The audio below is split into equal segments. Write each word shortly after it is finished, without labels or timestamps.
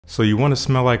So you want to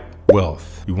smell like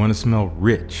wealth. You want to smell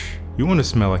rich. You want to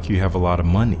smell like you have a lot of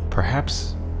money.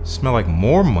 Perhaps smell like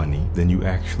more money than you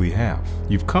actually have.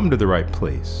 You've come to the right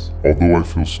place. Although I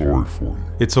feel sorry for you.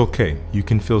 It's okay. You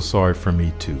can feel sorry for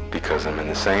me too. Because I'm in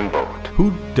the same boat.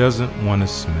 Who doesn't want to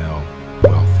smell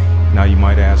wealthy? Now you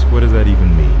might ask, what does that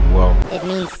even mean? Well, it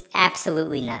means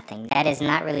absolutely nothing. That is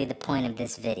not really the point of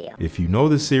this video. If you know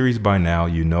the series by now,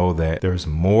 you know that there's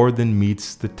more than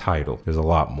meets the title. There's a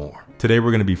lot more. Today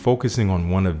we're going to be focusing on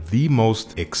one of the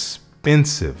most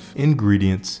expensive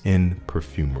ingredients in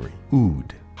perfumery,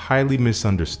 oud. Highly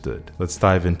misunderstood. Let's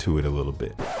dive into it a little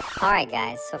bit. Alright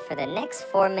guys, so for the next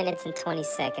 4 minutes and 20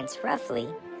 seconds roughly,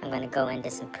 I'm going to go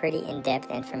into some pretty in-depth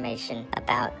information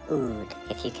about oud.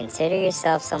 If you consider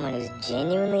yourself someone who's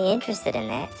genuinely interested in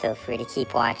that, feel free to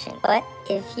keep watching. But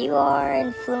if you are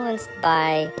influenced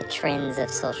by the trends of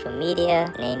social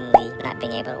media, namely not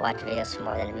being able to watch videos for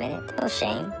more than a minute, no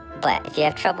shame. But if you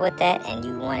have trouble with that and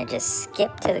you want to just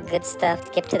skip to the good stuff,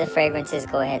 skip to the fragrances,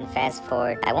 go ahead and fast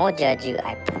forward. I won't judge you,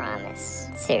 I promise.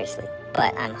 Seriously.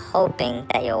 But I'm hoping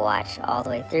that you'll watch all the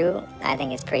way through. I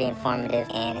think it's pretty informative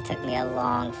and it took me a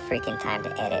long freaking time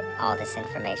to edit all this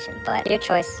information. But your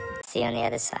choice. See you on the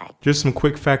other side. Just some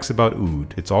quick facts about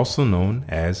oud. It's also known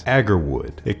as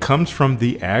agarwood. It comes from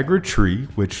the agar tree,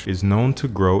 which is known to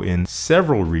grow in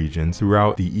several regions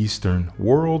throughout the Eastern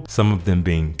world, some of them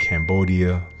being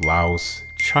Cambodia, Laos,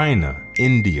 China,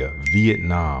 India,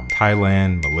 Vietnam,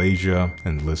 Thailand, Malaysia,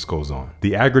 and the list goes on.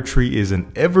 The agar tree is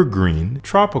an evergreen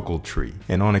tropical tree,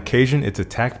 and on occasion it's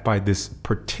attacked by this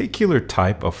particular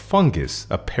type of fungus,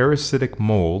 a parasitic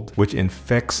mold, which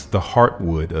infects the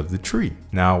heartwood of the tree.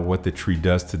 Now, what the tree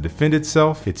does to defend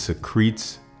itself, it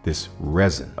secretes this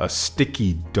resin, a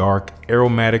sticky, dark,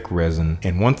 aromatic resin.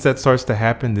 And once that starts to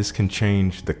happen, this can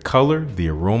change the color, the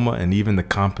aroma, and even the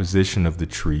composition of the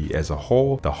tree as a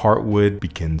whole. The heartwood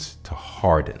begins to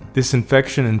harden. This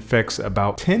infection infects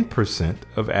about 10%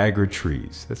 of agar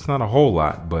trees. That's not a whole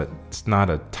lot, but it's not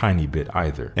a tiny bit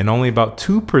either. And only about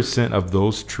 2% of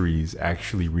those trees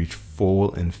actually reach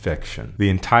full infection. The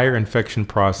entire infection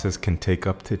process can take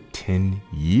up to 10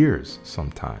 years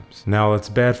sometimes. Now, it's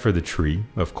bad for the tree,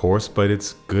 of course, but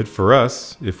it's good for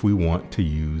us if we want to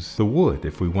use the wood,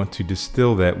 if we want to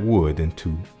distill that wood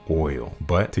into oil.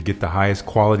 But to get the highest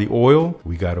quality oil,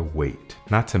 we gotta wait.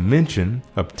 Not to mention,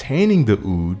 obtaining the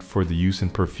oud for the use in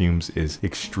perfumes is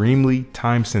extremely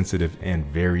time sensitive and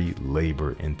very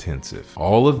labor intensive.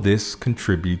 All of this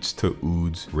contributes to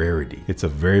oud's rarity. It's a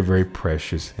very, very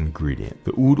precious ingredient.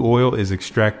 The oud oil is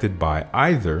extracted by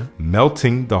either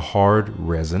melting the hard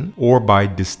resin or by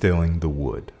distilling the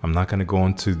wood. I'm not gonna go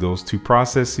into those two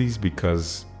processes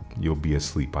because you'll be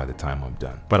asleep by the time I'm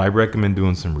done. But I recommend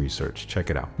doing some research. Check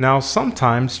it out. Now,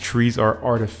 sometimes trees are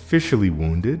artificially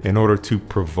wounded in order to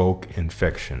provoke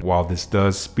infection. While this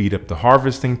does speed up the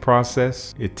harvesting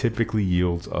process, it typically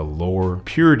yields a lower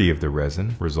purity of the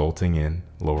resin, resulting in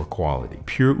lower quality.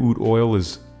 Pure oud oil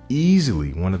is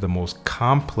easily one of the most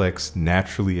complex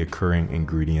naturally occurring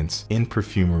ingredients in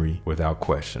perfumery without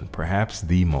question, perhaps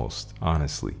the most,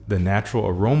 honestly. The natural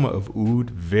aroma of oud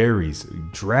varies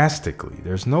drastically.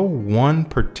 There's no one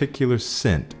particular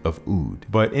scent of oud,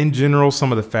 but in general,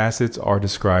 some of the facets are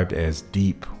described as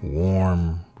deep,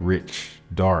 warm, rich,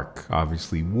 dark,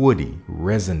 obviously woody,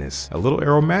 resinous, a little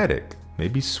aromatic,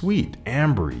 maybe sweet,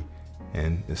 ambery,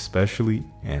 and especially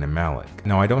animalic.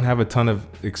 Now, I don't have a ton of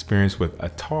experience with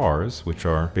attars, which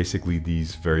are basically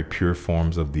these very pure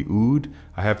forms of the oud.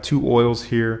 I have two oils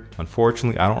here.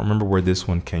 Unfortunately, I don't remember where this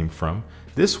one came from.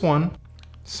 This one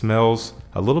smells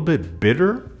a little bit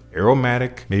bitter,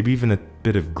 aromatic, maybe even a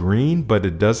bit of green, but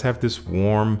it does have this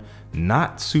warm,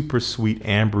 not super sweet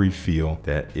ambery feel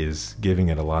that is giving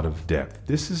it a lot of depth.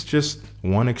 This is just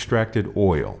one extracted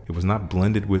oil. It was not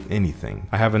blended with anything.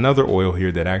 I have another oil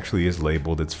here that actually is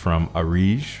labeled. It's from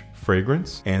Arige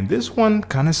fragrance, and this one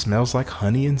kind of smells like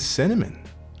honey and cinnamon.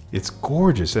 It's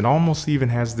gorgeous. It almost even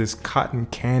has this cotton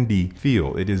candy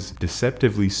feel. It is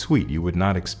deceptively sweet. You would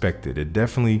not expect it. It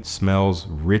definitely smells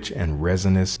rich and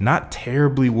resinous, not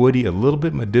terribly woody, a little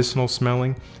bit medicinal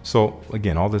smelling. So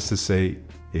again, all this to say,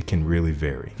 it can really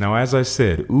vary. Now, as I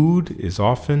said, oud is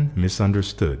often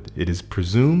misunderstood. It is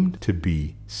presumed to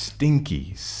be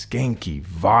stinky, skanky,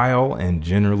 vile, and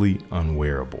generally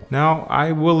unwearable. Now,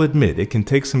 I will admit it can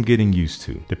take some getting used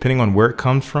to, depending on where it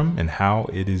comes from and how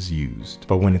it is used.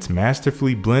 But when it's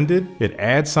masterfully blended, it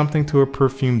adds something to a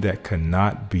perfume that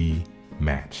cannot be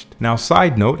matched. Now,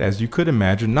 side note, as you could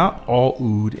imagine, not all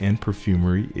oud in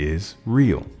perfumery is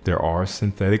real. There are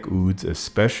synthetic ouds,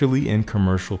 especially in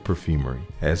commercial perfumery.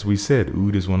 As we said,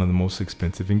 oud is one of the most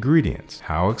expensive ingredients.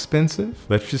 How expensive?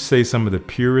 Let's just say some of the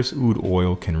purest oud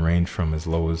oil can range from as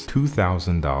low as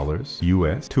 $2,000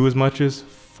 US to as much as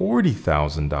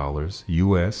 $40,000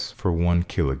 US for 1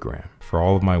 kilogram. For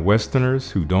all of my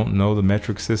Westerners who don't know the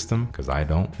metric system, because I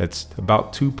don't, that's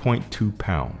about 2.2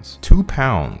 pounds. 2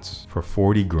 pounds for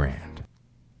 40 grand.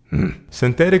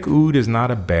 Synthetic oud is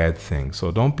not a bad thing, so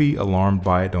don't be alarmed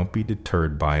by it, don't be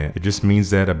deterred by it. It just means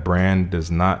that a brand does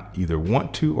not either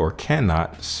want to or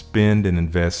cannot spend and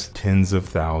invest tens of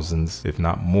thousands, if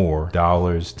not more,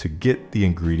 dollars to get the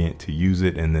ingredient to use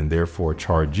it and then therefore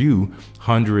charge you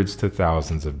hundreds to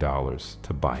thousands of dollars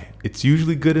to buy it. It's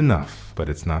usually good enough, but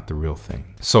it's not the real thing.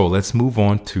 So let's move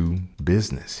on to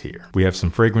business here. We have some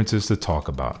fragrances to talk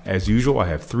about. As usual, I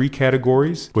have 3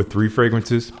 categories with 3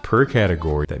 fragrances per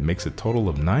category. That makes a total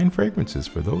of 9 fragrances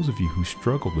for those of you who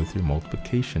struggle with your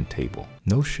multiplication table.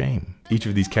 No shame. Each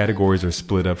of these categories are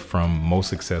split up from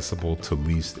most accessible to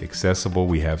least accessible.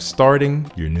 We have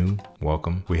starting, you're new,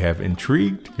 welcome. We have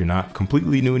intrigued, you're not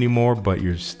completely new anymore, but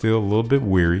you're still a little bit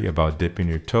weary about dipping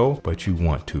your toe, but you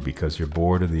want to because you're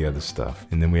bored of the other stuff.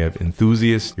 And then we have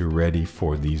enthusiast, you're ready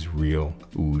for these real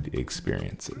oud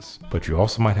experiences, but you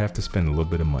also might have to spend a little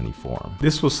bit of money for them.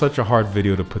 This was such a hard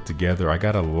video to put together. I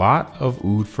got a lot of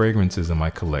oud fragrances in my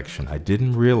collection. I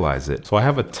didn't realize it. So I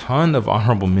have a ton of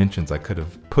honorable mentions I could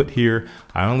have put here.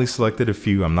 I only selected a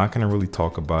few. I'm not going to really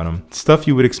talk about them. Stuff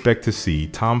you would expect to see: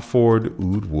 Tom Ford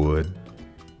Oud Wood,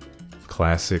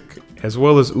 classic, as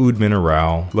well as Oud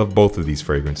Mineral. Love both of these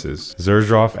fragrances.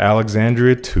 Xerjoff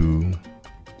Alexandria 2.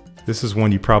 This is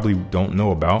one you probably don't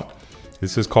know about.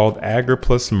 This is called Agar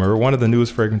plus Myrrh, one of the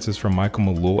newest fragrances from Michael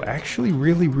Malul. Actually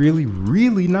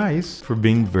really nice for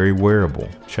being very wearable.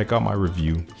 Check out my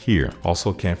review here.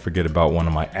 Also, can't forget about one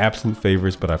of my absolute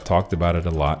favorites, but I've talked about it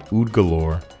a lot, Oud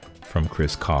Galore from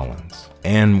Chris Collins.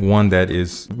 And one that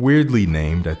is weirdly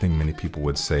named, I think many people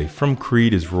would say, from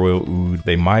Creed is Royal Oud.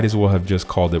 They might as well have just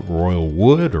called it Royal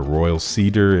Wood or Royal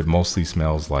Cedar. It mostly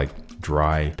smells like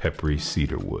dry, peppery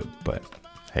cedar wood, but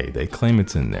hey, they claim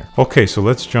it's in there. Okay, so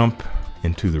let's jump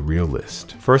into the real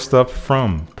list. First up,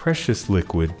 from Precious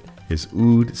Liquid is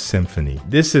Oud Symphony.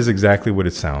 This is exactly what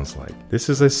it sounds like. This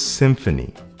is a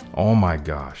symphony. Oh my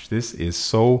gosh, this is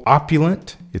so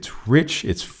opulent. It's rich,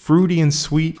 it's fruity and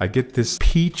sweet. I get this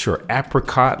peach or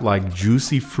apricot like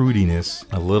juicy fruitiness,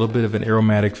 a little bit of an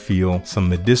aromatic feel, some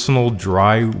medicinal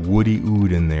dry woody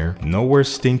oud in there. Nowhere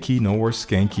stinky, nowhere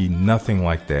skanky, nothing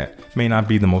like that. May not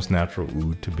be the most natural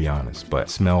oud, to be honest, but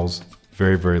smells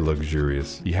very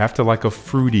luxurious. You have to like a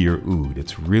fruitier oud.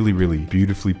 It's really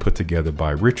beautifully put together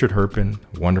by Richard Herpen,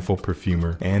 wonderful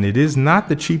perfumer. And it is not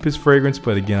the cheapest fragrance,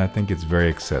 but again, I think it's very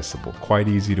accessible, quite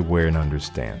easy to wear and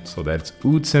understand. So that's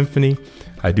Oud Symphony.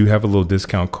 I do have a little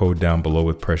discount code down below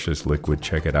with Precious Liquid.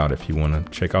 Check it out if you want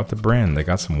to check out the brand. They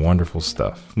got some wonderful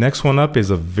stuff. Next one up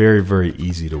is a very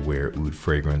easy to wear oud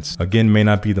fragrance. Again, may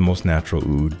not be the most natural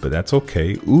oud, but that's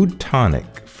okay. Oud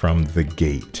Tonic from The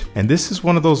Gate. And this is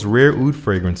one of those rare oud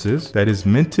fragrances that is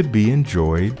meant to be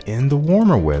enjoyed in the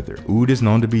warmer weather. Oud is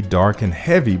known to be dark and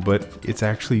heavy, but it's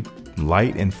actually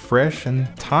light and fresh and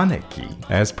tonic-y.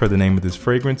 As per the name of this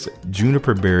fragrance,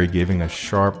 juniper berry giving a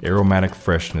sharp aromatic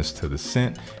freshness to the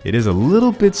scent. It is a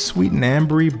little bit sweet and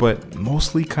ambery, but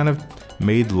mostly kind of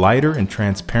made lighter and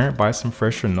transparent by some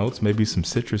fresher notes, maybe some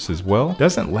citrus as well.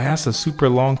 Doesn't last a super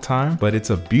long time, but it's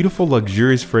a beautiful,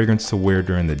 luxurious fragrance to wear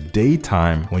during the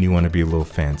daytime when you want to be a little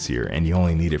fancier and you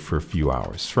only need it for a few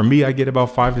hours. For me, I get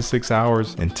about 5 to 6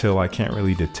 hours until I can't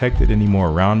really detect it anymore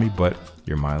around me, but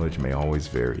your mileage may always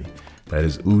vary. That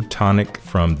is Oud Tonic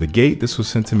from The Gate. This was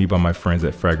sent to me by my friends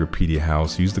at Fragorpedia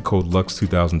House. Use the code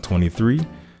LUX2023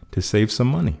 to save some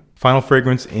money. Final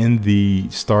fragrance in the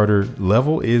starter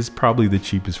level is probably the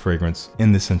cheapest fragrance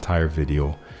in this entire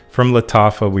video. From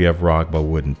Lattafa, we have Ragba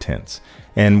Wood Intense.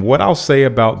 And what I'll say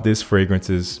about this fragrance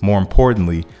is, more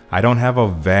importantly, I don't have a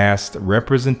vast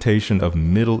representation of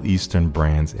Middle Eastern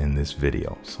brands in this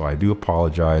video. So I do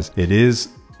apologize. It is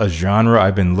a genre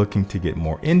I've been looking to get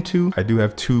more into. I do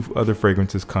have 2 other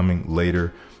fragrances coming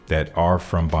later that are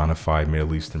from bona fide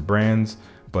Middle Eastern brands,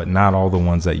 but not all the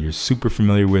ones that you're super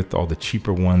familiar with, all the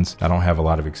cheaper ones. I don't have a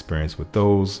lot of experience with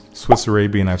those. Swiss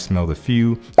Arabian, I've smelled a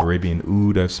few. Arabian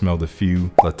Oud, I've smelled a few.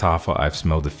 Lattafa, I've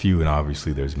smelled a few, and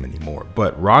obviously there's many more.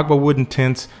 But Ragba Wood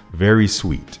Intense, very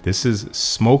sweet. This is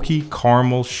smoky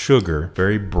caramel sugar,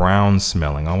 very brown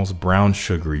smelling, almost brown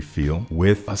sugary feel,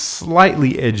 with a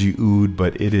slightly edgy oud,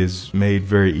 but it is made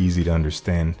very easy to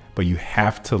understand. But you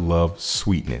have to love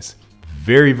sweetness.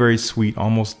 very, very sweet,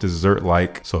 almost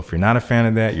dessert-like. So if you're not a fan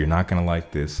of that, you're not gonna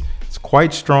like this. It's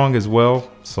quite strong as well,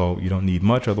 so you don't need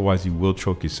much, otherwise you will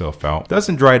choke yourself out.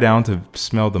 Doesn't dry down to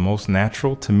smell the most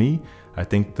natural to me. I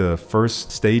think the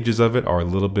first stages of it are a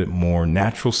little bit more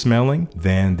natural smelling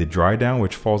than the dry down,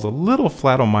 which falls a little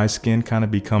flat on my skin, kind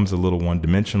of becomes a little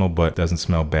one-dimensional, but doesn't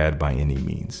smell bad by any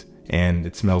means. And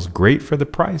it smells great for the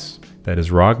price. That is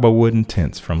Ragba Wood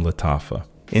Intense from Lattafa.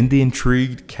 In the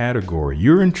intrigued category,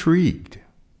 you're intrigued.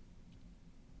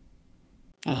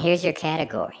 And here's your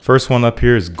category. First one up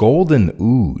here is Golden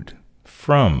Oud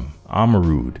from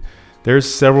Amarud.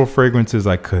 There's several fragrances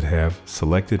I could have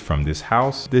selected from this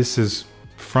house. This is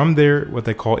from their what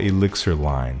they call Elixir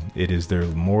line. It is their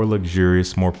more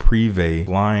luxurious, more privé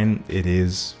line. It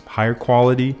is higher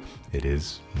quality. It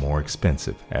is more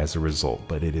expensive as a result,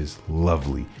 but it is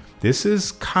lovely. This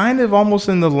is kind of almost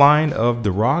in the line of the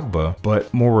Ragba,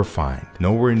 but more refined.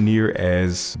 Nowhere near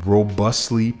as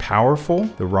robustly powerful.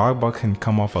 The Ragba can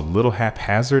come off a little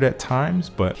haphazard at times,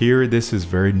 but here this is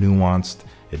very nuanced.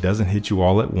 It doesn't hit you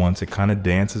all at once. It kind of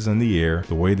dances in the air.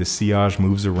 The way the sillage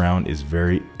moves around is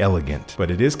very elegant, but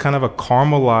it is kind of a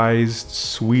caramelized,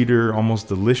 sweeter, almost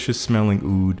delicious smelling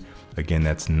oud. Again,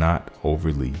 that's not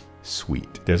overly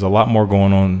sweet. There's a lot more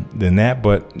going on than that,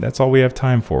 but that's all we have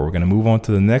time for. We're going to move on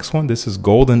to the next one. This is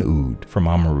Golden Oud from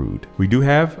Amarud. We do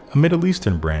have a Middle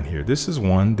Eastern brand here. This is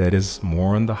one that is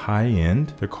more on the high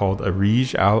end. They're called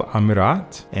Arij Al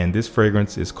Amirat, and this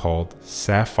fragrance is called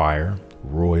Sapphire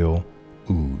Royal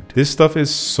Oud. This stuff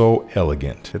is so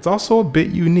elegant. It's also a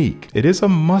bit unique. It is a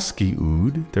musky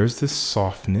oud. There's this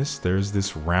softness, there's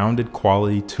this rounded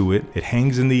quality to it. It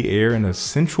hangs in the air in a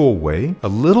sensual way, a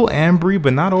little ambery,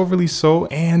 but not overly so.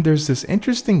 And there's this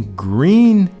interesting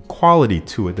green quality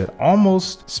to it that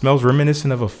almost smells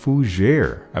reminiscent of a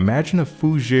fougere. Imagine a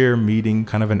fougere meeting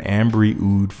kind of an ambery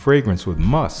oud fragrance with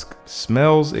musk.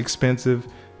 Smells expensive.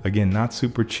 Again, not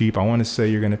super cheap. I want to say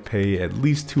you're going to pay at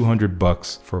least 200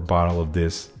 bucks for a bottle of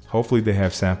this. Hopefully they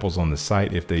have samples on the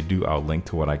site. If they do, I'll link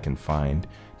to what I can find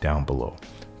down below.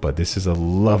 But this is a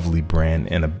lovely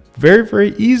brand and a very,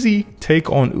 very easy take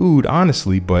on oud,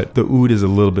 honestly. But the oud is a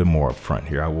little bit more upfront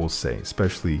here, I will say,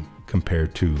 especially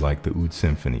compared to like the Oud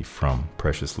Symphony from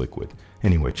Precious Liquid.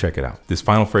 Anyway, check it out. This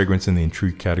final fragrance in the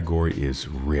intrigue category is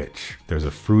rich. There's a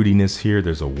fruitiness here,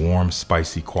 there's a warm,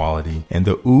 spicy quality, and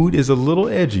the oud is a little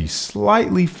edgy,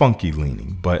 slightly funky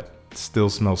leaning, but still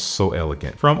smells so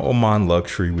elegant. From Oman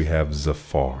Luxury, we have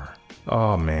Zafar.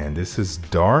 Oh man, this is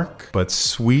dark, but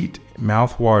sweet,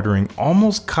 mouth-watering,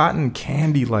 almost cotton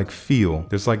candy-like feel.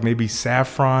 There's like maybe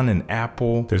saffron and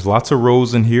apple. There's lots of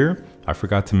rose in here. I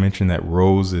forgot to mention that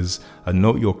rose is a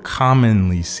note you'll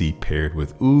commonly see paired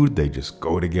with oud. They just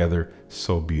go together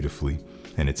so beautifully.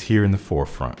 And it's here in the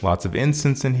forefront. Lots of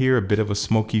incense in here, a bit of a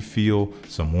smoky feel,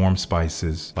 some warm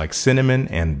spices like cinnamon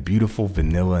and beautiful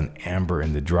vanilla and amber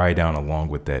in the dry down along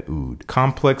with that oud.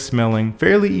 Complex smelling,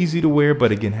 fairly easy to wear,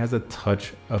 but again has a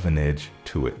touch of an edge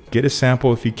to it. Get a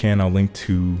sample if you can. I'll link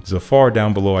to Zafar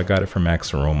down below. I got it from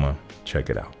Max Aroma.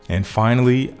 Check it out. And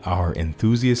finally, our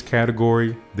enthusiast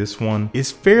category. This one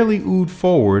is fairly oud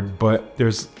forward, but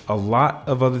there's a lot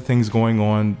of other things going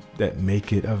on that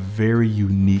make it a very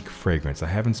unique fragrance. I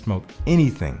haven't smelled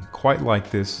anything quite like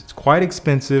this. It's quite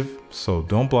expensive, so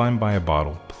don't blind buy a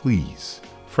bottle, please.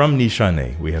 From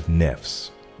Nishane, we have Nefs.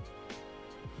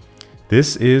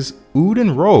 This is oud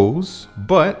and rose,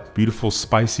 but beautiful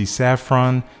spicy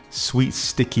saffron, sweet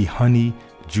sticky honey,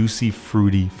 juicy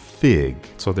fruity fig.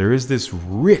 So there is this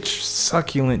rich,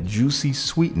 succulent, juicy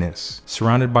sweetness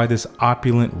surrounded by this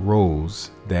opulent rose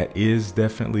that is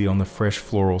definitely on the fresh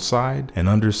floral side and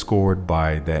underscored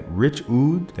by that rich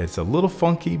oud that's a little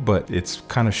funky, but it's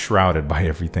kind of shrouded by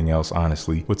everything else,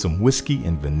 honestly, with some whiskey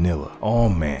and vanilla. Oh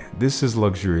man, this is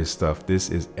luxurious stuff. This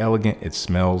is elegant. It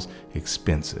smells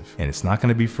expensive, and it's not going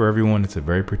to be for everyone. It's a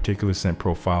very particular scent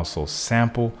profile, so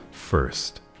sample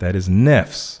first. That is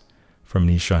Nefs from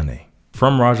Nishane.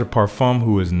 From Raja Parfum,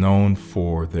 who is known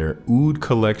for their oud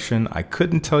collection. I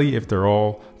couldn't tell you if they're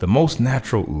all the most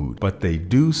natural oud, but they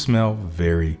do smell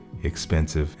very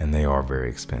expensive, and they are very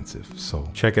expensive. So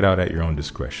check it out at your own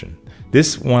discretion.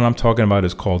 This one I'm talking about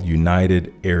is called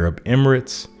United Arab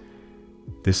Emirates.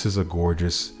 This is a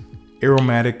gorgeous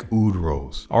aromatic oud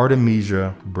rose.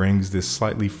 Artemisia brings this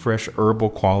slightly fresh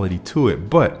herbal quality to it,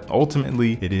 but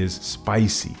ultimately it is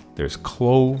spicy. There's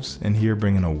cloves in here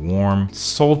bringing a warm,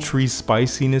 sultry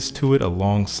spiciness to it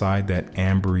alongside that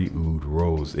ambery oud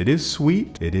rose. It is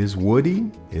sweet, it is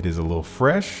woody, it is a little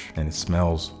fresh, and it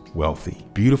smells wealthy.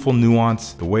 Beautiful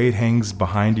nuance. The way it hangs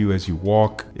behind you as you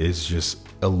walk is just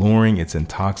alluring, it's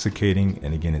intoxicating,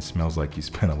 and again, it smells like you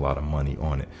spent a lot of money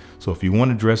on it. So if you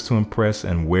want to dress to impress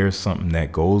and wear something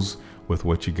that goes with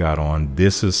what you got on,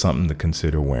 this is something to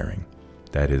consider wearing.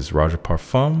 That is Raja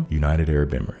Parfum, United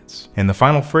Arab Emirates. And the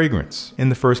final fragrance. In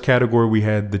the first category, we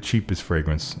had the cheapest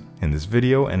fragrance in this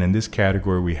video, and in this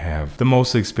category, we have the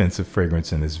most expensive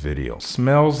fragrance in this video.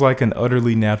 Smells like an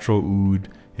utterly natural oud.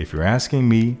 If you're asking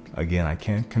me, again, I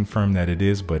can't confirm that it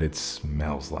is, but it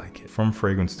smells like it. From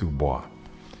Fragrance du Bois,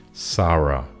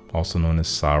 Sarah, also known as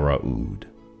Sarah Oud.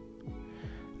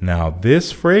 Now,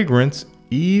 this fragrance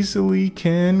easily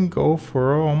can go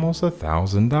for almost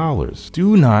 $1,000.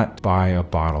 Do not buy a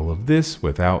bottle of this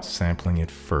without sampling it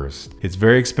first. It's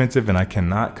very expensive, and I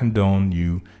cannot condone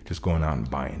you just going out and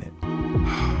buying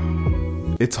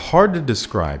it. It's hard to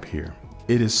describe here.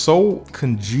 It is so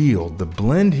congealed. The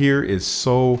blend here is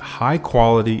so high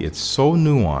quality. It's so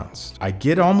nuanced. I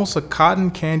get almost a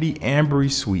cotton candy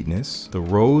ambery sweetness. The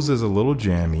rose is a little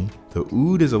jammy. The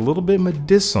oud is a little bit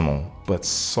medicinal, but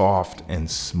soft and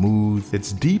smooth.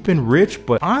 It's deep and rich,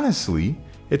 but honestly,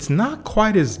 it's not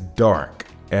quite as dark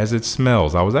as it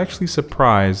smells. I was actually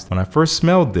surprised when I first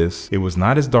smelled this. It was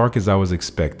not as dark as I was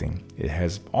expecting. It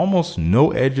has almost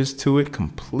no edges to it,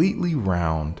 completely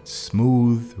round,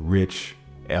 smooth, rich,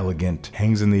 elegant,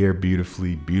 hangs in the air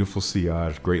beautifully, beautiful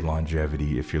sillage, great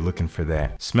longevity if you're looking for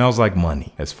that. Smells like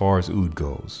money as far as oud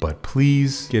goes, but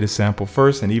please get a sample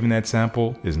first, and even that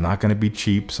sample is not going to be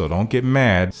cheap, so don't get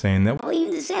mad saying that, well,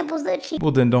 even the sample's that cheap.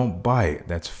 Well, then don't buy it.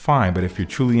 That's fine, but if you're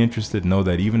truly interested, know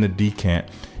that even a decant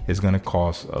is going to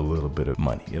cost a little bit of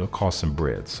money. It'll cost some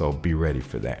bread, so be ready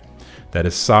for that. That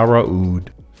is Sarah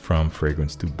Oud from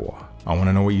Fragrance du Bois. I want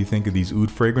to know what you think of these oud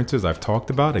fragrances I've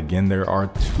talked about. Again, there are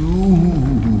too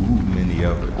many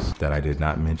others that I did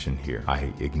not mention here.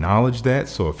 I acknowledge that,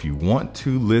 so if you want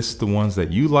to list the ones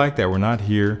that you like that were not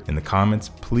here in the comments,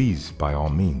 please, by all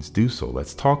means, do so.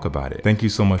 Let's talk about it. Thank you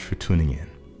so much for tuning in.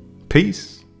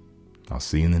 Peace. I'll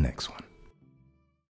see you in the next one.